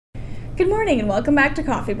Good morning and welcome back to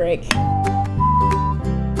Coffee Break.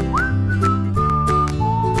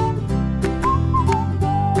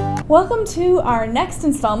 Welcome to our next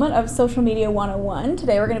installment of Social Media 101.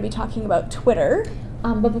 Today we're going to be talking about Twitter.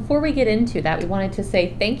 But before we get into that, we wanted to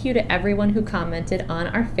say thank you to everyone who commented on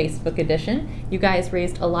our Facebook edition. You guys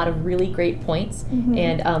raised a lot of really great points.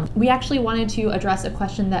 And we actually wanted to address a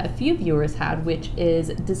question that a few viewers had, which is,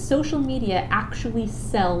 does social media actually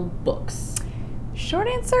sell books? Short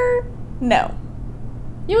answer, no.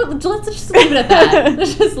 Let's just leave it at that.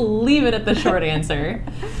 Let's just leave it at the short answer.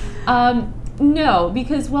 No,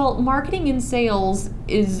 because, well, marketing and sales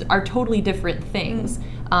are totally different things.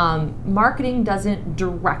 Marketing doesn't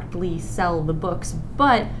directly sell the books,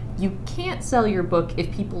 but you can't sell your book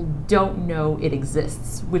if people don't know it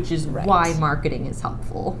exists, which is why marketing is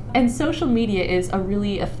helpful. And social media is a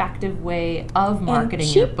really effective way of marketing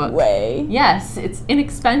your book. Way. Yes, it's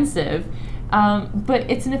inexpensive.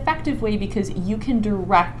 But it's an effective way because you can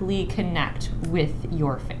directly connect with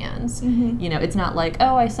your fans. You know, it's not like,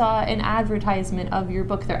 oh, I saw an advertisement of your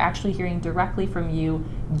book. They're actually hearing directly from you.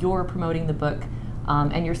 You're promoting the book,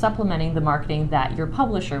 and you're supplementing the marketing that your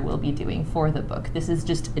publisher will be doing for the book. This is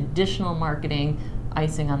just additional marketing,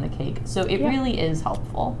 icing on the cake. So it really is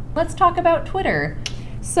helpful. Let's talk about Twitter.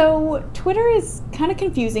 So Twitter is kind of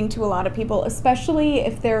confusing to a lot of people, especially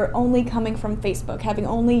if they're only coming from Facebook, having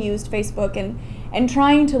only used Facebook and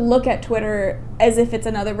trying to look at Twitter as if it's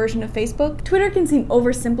another version of Facebook. Twitter can seem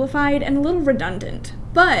oversimplified and a little redundant,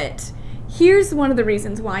 but here's one of the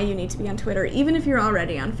reasons why you need to be on Twitter, even if you're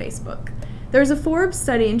already on Facebook. There was a Forbes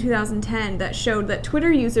study in 2010 that showed that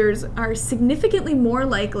Twitter users are significantly more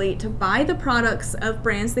likely to buy the products of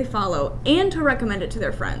brands they follow and to recommend it to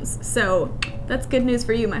their friends. So that's good news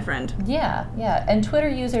for you, my friend. Yeah. And Twitter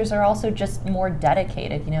users are also just more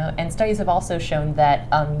dedicated, you know, and studies have also shown that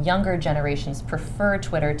younger generations prefer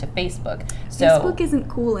Twitter to Facebook. So Facebook isn't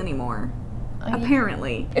cool anymore.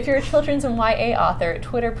 Apparently. If you're a children's and YA author,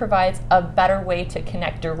 Twitter provides a better way to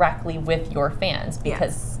connect directly with your fans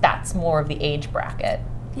because that's more of the age bracket.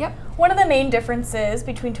 Yep. One of the main differences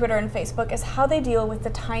between Twitter and Facebook is how they deal with the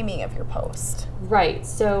timing of your post. Right.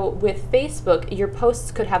 So with Facebook, your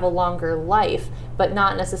posts could have a longer life, but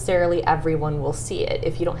not necessarily everyone will see it.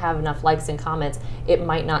 If you don't have enough likes and comments, it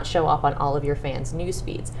might not show up on all of your fans' news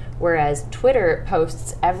feeds. Whereas Twitter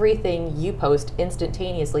posts everything you post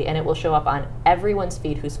instantaneously, and it will show up on everyone's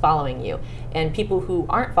feed who's following you. And people who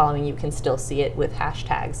aren't following you can still see it with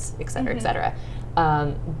hashtags, et cetera, et cetera.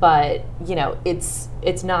 But you know, it's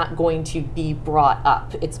not going to be brought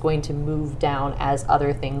up. It's going to move down as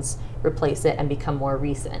other things replace it and become more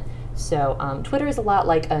recent. So Twitter is a lot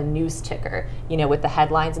like a news ticker, you know, with the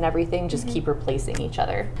headlines and everything, just keep replacing each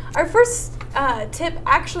other. Our first tip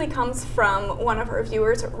actually comes from one of our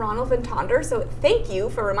viewers, Ronald Van Tonder, so thank you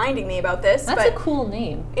for reminding me about this. That's a cool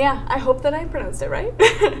name. Yeah, I hope that I pronounced it right.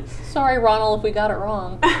 Sorry, Ronald, if we got it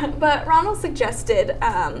wrong. But Ronald suggested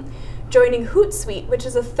joining Hootsuite, which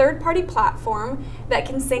is a third-party platform that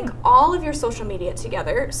can sync all of your social media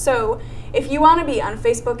together. So if you want to be on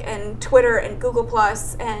Facebook and Twitter and Google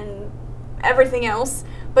Plus and everything else,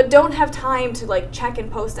 but don't have time to like check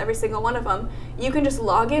and post every single one of them, you can just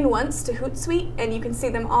log in once to Hootsuite and you can see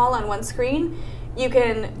them all on one screen. You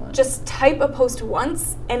can just type a post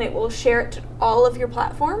once and it will share it to all of your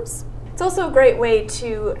platforms. It's also a great way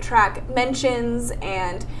to track mentions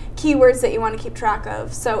and keywords that you want to keep track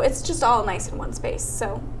of. So it's just all nice in one space.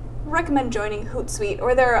 So recommend joining Hootsuite,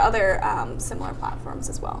 or there are other similar platforms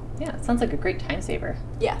as well. Yeah, it sounds like a great time saver.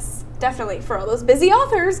 Yes, definitely for all those busy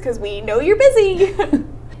authors, because we know you're busy.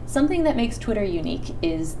 Something that makes Twitter unique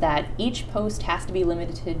is that each post has to be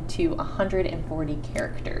limited to 140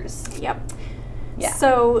 characters. Yep. Yeah.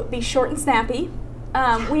 So be short and snappy.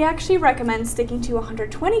 We actually recommend sticking to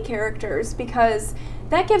 120 characters because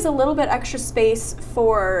that gives a little bit extra space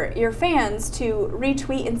for your fans to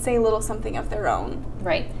retweet and say a little something of their own.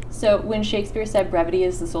 Right. So when Shakespeare said brevity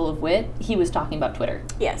is the soul of wit, he was talking about Twitter.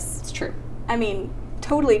 Yes. It's true. I mean,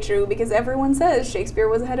 totally true, because everyone says Shakespeare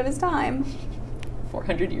was ahead of his time.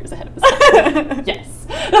 400 years ahead of his time. Yes.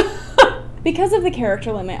 Because of the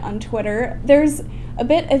character limit on Twitter, there's a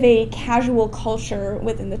bit of a casual culture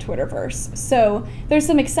within the Twitterverse. So there's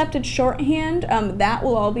some accepted shorthand that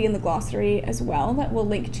will all be in the glossary as well that we'll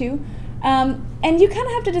link to. And you kind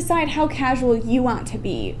of have to decide how casual you want to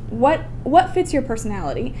be. What fits your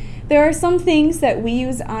personality? There are some things that we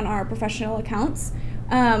use on our professional accounts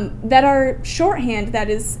that are shorthand that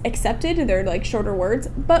is accepted, and they're like shorter words,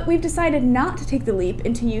 but we've decided not to take the leap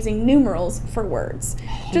into using numerals for words.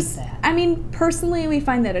 I mean, personally, we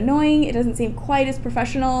find that annoying. It doesn't seem quite as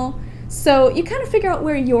professional. So you kind of figure out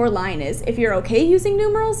where your line is. If you're okay using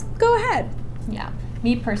numerals, go ahead. Yeah.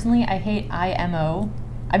 Me personally, I hate IMO.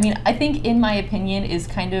 I mean, I think in my opinion is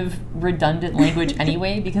kind of redundant language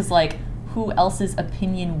anyway, because like, who else's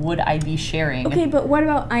opinion would I be sharing? Okay, but what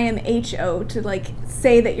about IMHO to like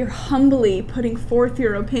say that you're humbly putting forth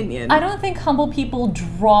your opinion? I don't think humble people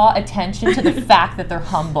draw attention to the fact that they're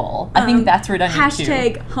humble. I think that's redundant too.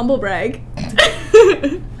 Hashtag humble brag.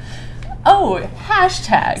 Oh,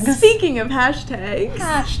 hashtags. Speaking of hashtags.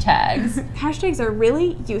 Hashtags Hashtags are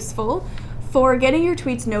really useful for getting your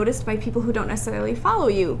tweets noticed by people who don't necessarily follow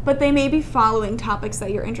you, but they may be following topics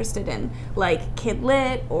that you're interested in, like Kid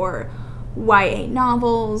Lit or YA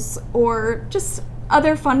novels, or just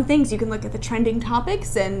other fun things. You can look at the trending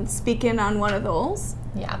topics and speak in on one of those.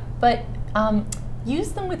 Yeah, but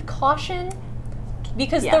use them with caution,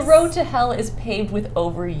 because Yes. the road to hell is paved with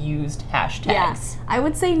overused hashtags. Yes. I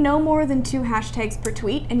would say no more than 2 hashtags per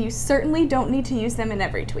tweet, and you certainly don't need to use them in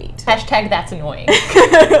every tweet. Hashtag that's annoying.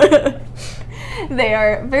 They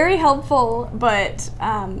are very helpful, but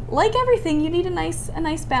like everything, you need a nice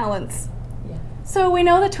balance. Yeah. So we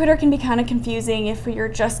know that Twitter can be kind of confusing if you're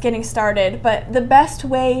just getting started, but the best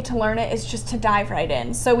way to learn it is just to dive right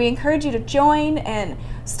in. So we encourage you to join and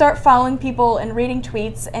start following people and reading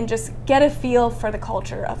tweets and just get a feel for the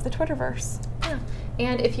culture of the Twitterverse. Yeah.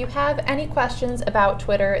 And if you have any questions about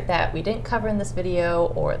Twitter that we didn't cover in this video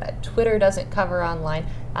or that Twitter doesn't cover online,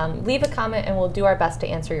 leave a comment and we'll do our best to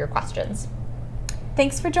answer your questions.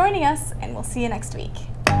 Thanks for joining us, and we'll see you next week.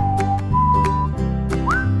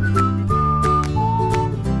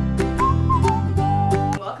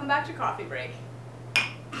 Welcome back to Coffee Break.